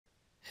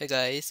Hey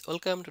guys,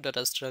 welcome to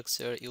Data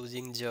Structure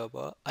using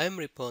Java. I am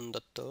Ripon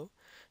Datto.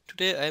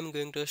 Today I am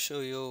going to show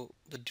you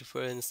the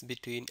difference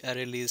between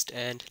ArrayList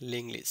and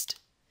LinkedList.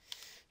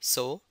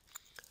 So,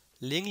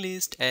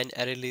 LinkedList and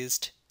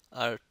ArrayList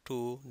are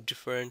two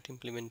different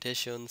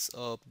implementations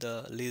of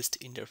the list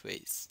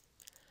interface.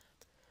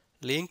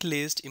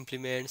 LinkedList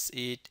implements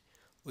it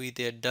with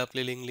a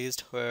doubly linked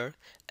list where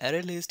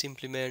ArrayList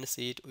implements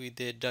it with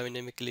a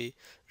dynamically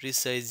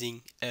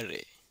resizing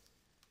array.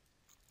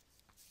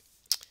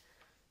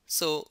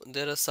 So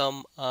there are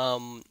some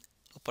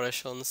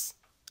operations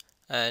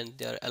and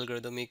their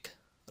algorithmic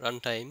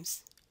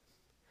runtimes.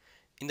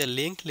 In the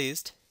linked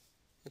list,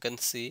 you can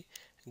see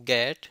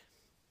get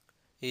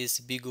is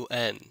big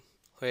N,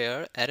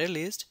 where array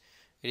list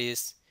it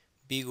is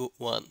big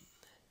 1.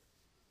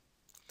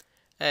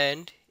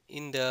 And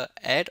in the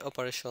add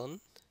operation,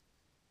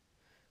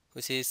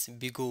 which is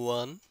big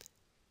 1,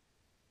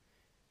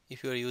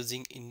 if you are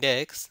using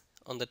index,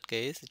 on that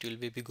case it will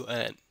be big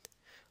N.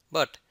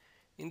 But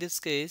in this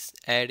case,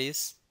 add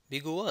is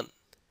big 1.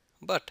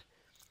 But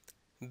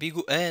big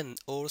N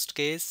worst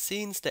case,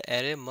 since the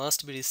array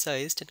must be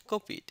resized and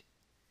copied.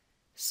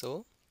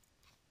 So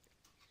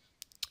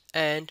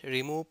and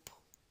remove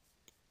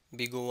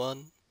big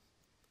 1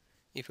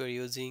 if you are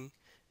using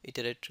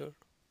iterator.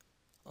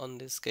 On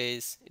this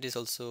case it is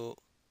also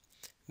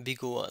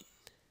big 1,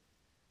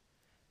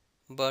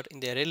 but in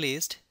the array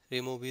list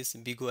remove is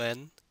big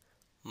N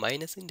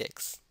minus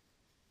index,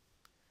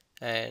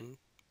 and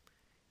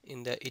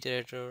in the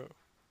iterator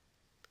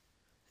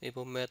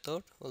remove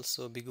method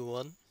also big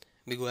N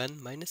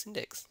minus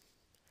index.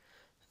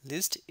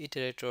 List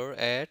iterator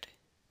add,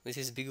 which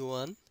is big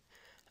 1,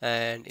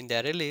 and in the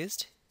array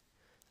list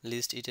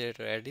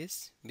iterator add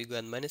is big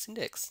N minus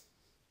index.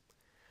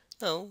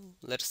 Now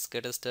let's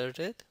get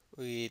started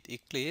with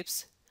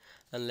Eclipse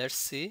and let's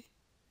see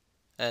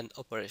an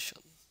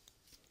operation.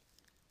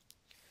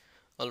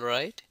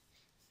 Alright,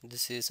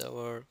 this is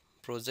our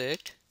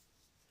project.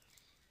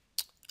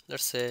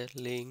 Let's say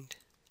linked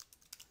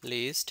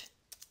list.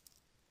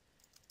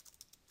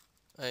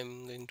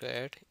 I'm going to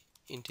add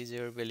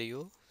integer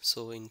value,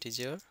 so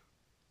integer.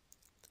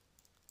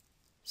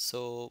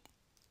 So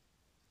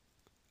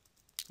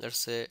let's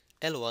say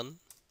L1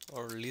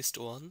 or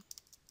list1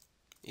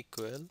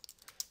 equal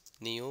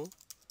new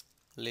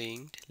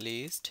linked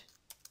list,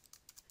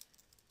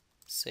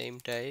 same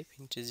type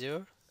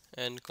integer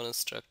and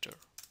constructor.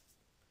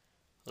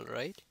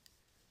 Alright,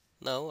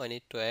 now I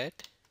need to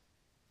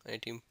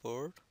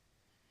import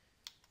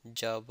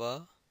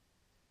java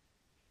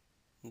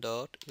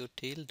dot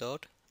util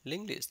dot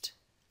linked list.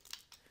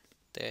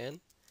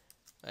 Then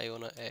I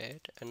wanna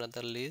add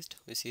another list,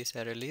 which is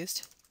array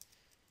list,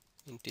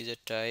 integer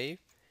type.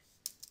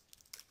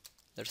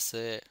 Let's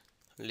say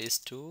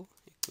list2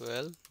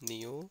 equal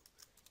new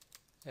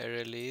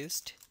array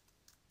list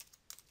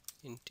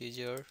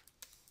integer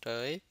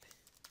type.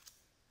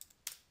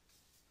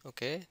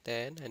 Okay,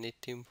 then I need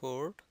to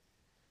import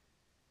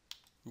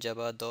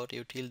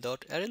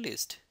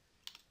java.util.arraylist.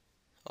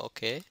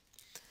 Okay,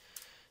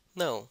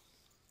 now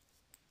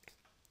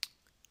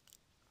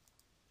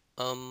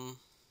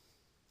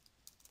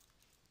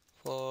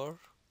for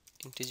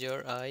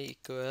integer I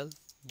equal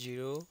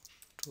 0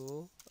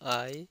 to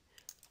I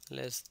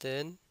less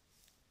than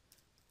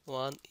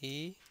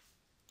 1e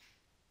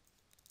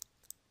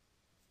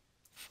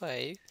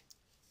 5,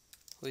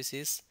 which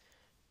is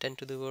 10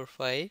 to the power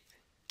 5,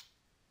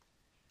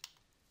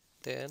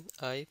 then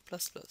I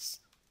plus plus.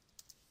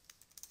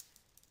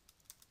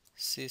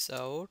 Sys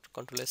out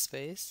control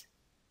space.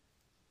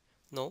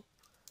 No,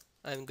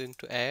 I'm going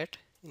to add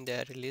in the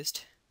array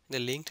list, the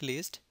linked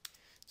list.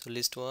 So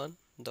list1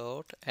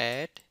 dot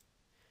add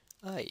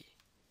I.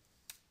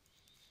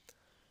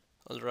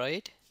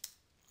 Alright,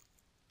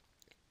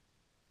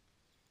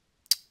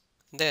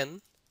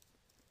 then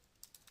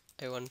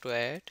I want to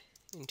add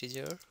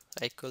integer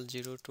I equal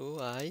 0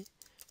 to I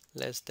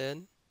less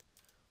than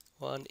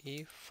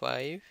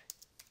 1e5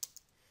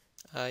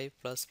 I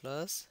plus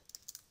plus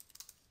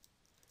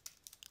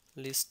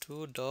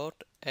list2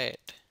 dot add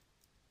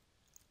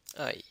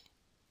I,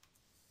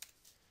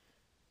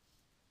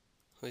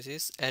 which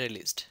is array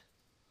list.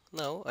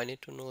 Now I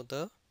need to know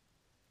the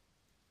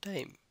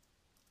time.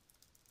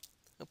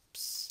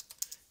 Oops,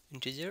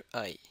 integer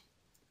I.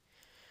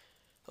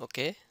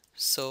 Okay,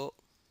 so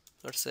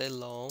let's say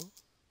long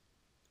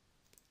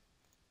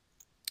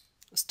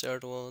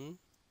start one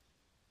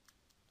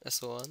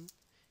s1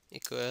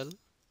 equal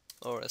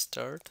or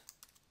start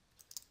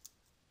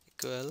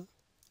equal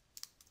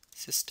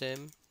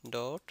system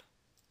dot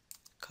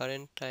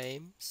current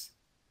times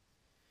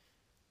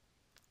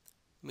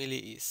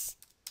millis.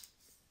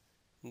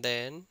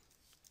 Then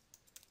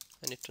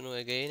I need to know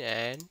again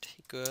and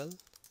equal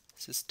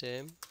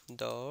system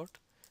dot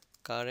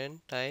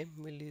current time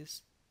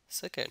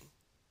millisecond.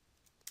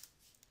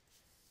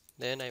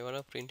 Then I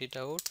wanna print it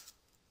out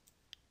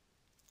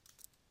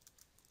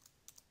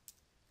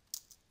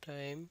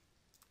time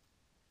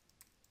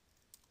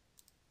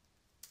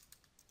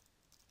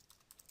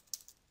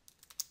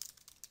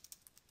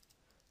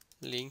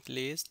linked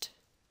list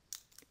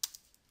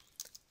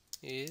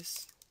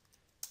is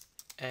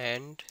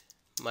and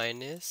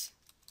minus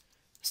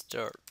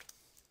start.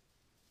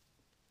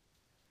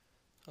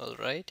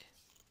 Alright,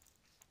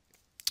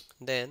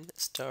 then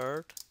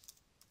start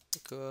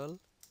equal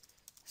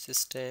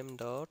system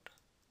dot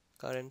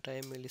current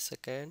time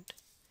millisecond,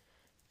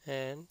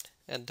 and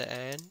at the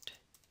end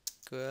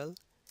equal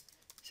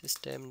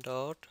system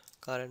dot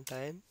current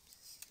time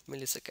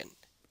millisecond.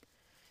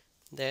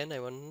 Then I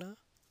wanna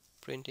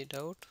print it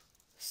out,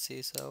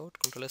 sys out,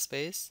 control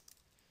space,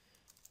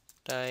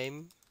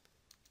 time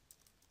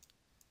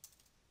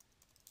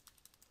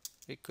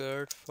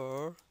required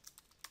for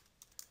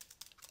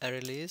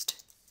ArrayList,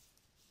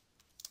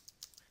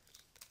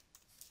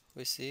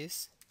 which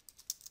is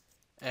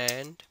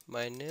and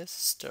minus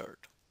start.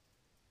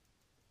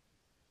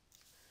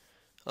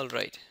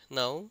 Alright,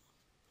 now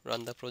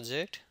run the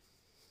project.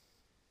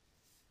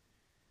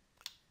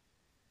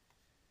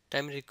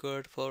 Time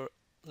required for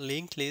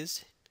linked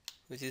list,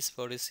 which is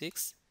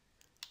 46,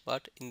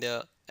 but in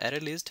the array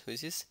list,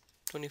 which is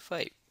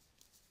 25.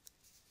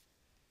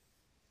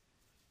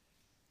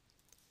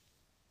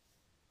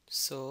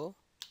 So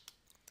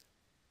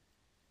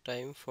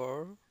time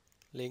for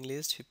linked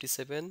list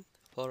 57,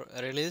 for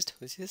array list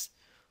which is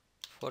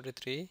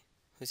 43,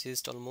 which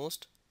is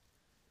almost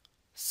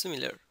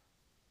similar.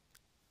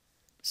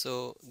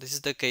 So this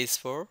is the case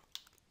for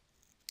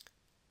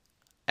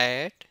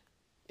add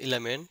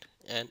element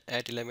and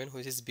add element,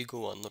 which is big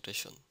O1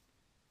 notation.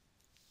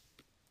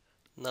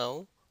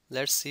 Now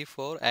let's see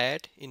for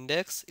add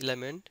index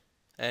element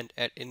and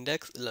add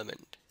index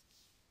element.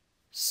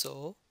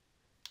 So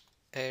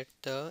at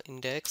the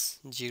index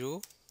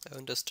 0, I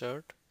want to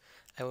start,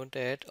 I want to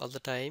add all the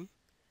time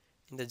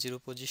in the 0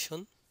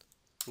 position.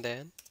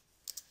 Then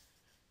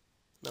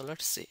now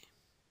let's see,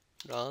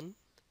 run.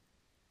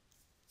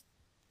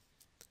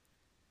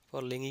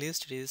 For linked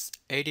list it is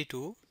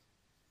 82,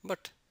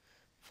 but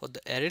for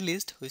the array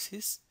list, which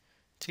is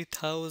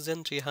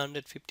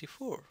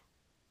 3354.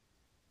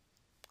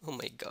 Oh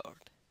my god.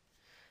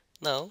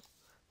 Now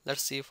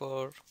let's see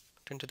for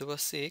 10 to the power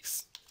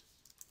 6.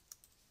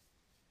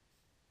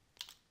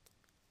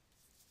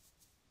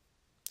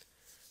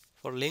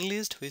 For linked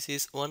list, which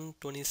is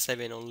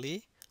 127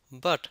 only,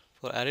 but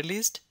for array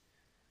list,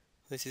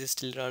 which is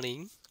still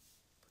running,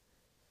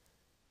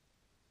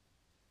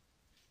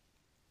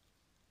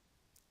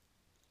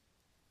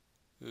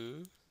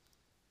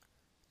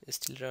 is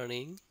still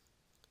running.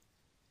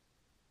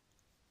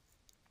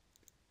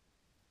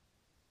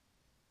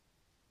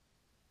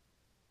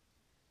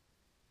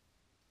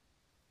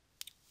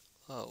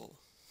 Wow,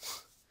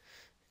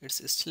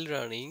 it's still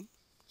running,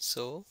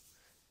 so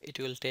it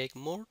will take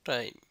more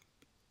time.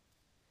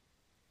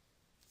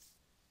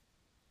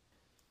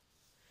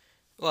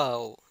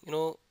 Wow,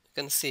 you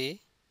can see,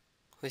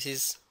 which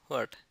is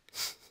what?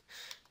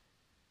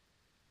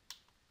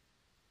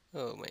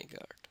 Oh my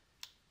god,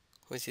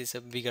 which is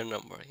a bigger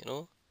number.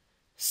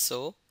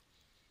 So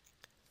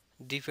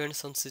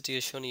depends on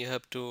situation, you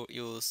have to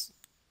use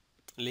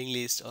linked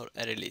list or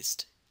array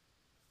list.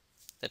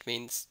 That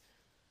means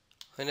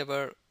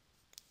whenever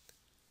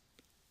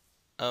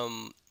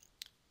in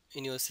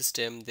your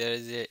system there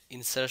is a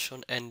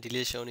insertion and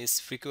deletion is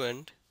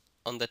frequent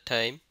on the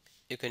time,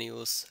 you can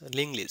use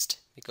linked list,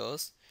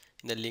 because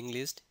in the linked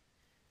list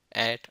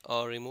add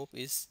or remove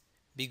is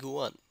big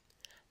one.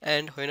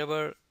 And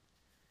whenever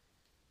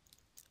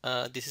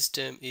the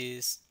system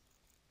is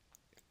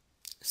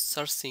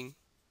searching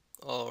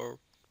or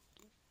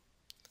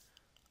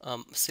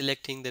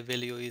selecting the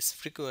value is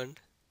frequent,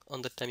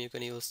 on the time you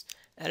can use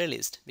array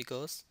list,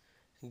 because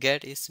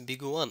get is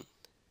big one.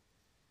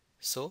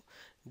 So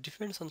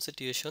depends on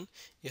situation,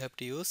 you have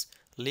to use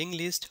linked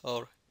list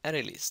or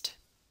array list.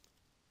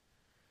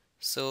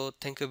 So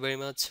thank you very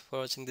much for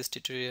watching this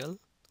tutorial.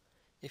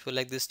 If you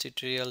like this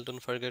tutorial,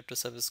 don't forget to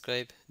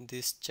subscribe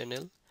this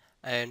channel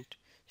and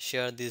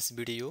share this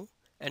video,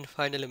 and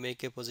finally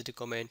make a positive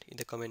comment in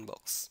the comment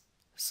box.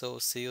 So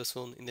see you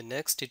soon in the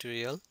next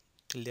tutorial.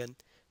 Till then,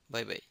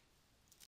 bye bye.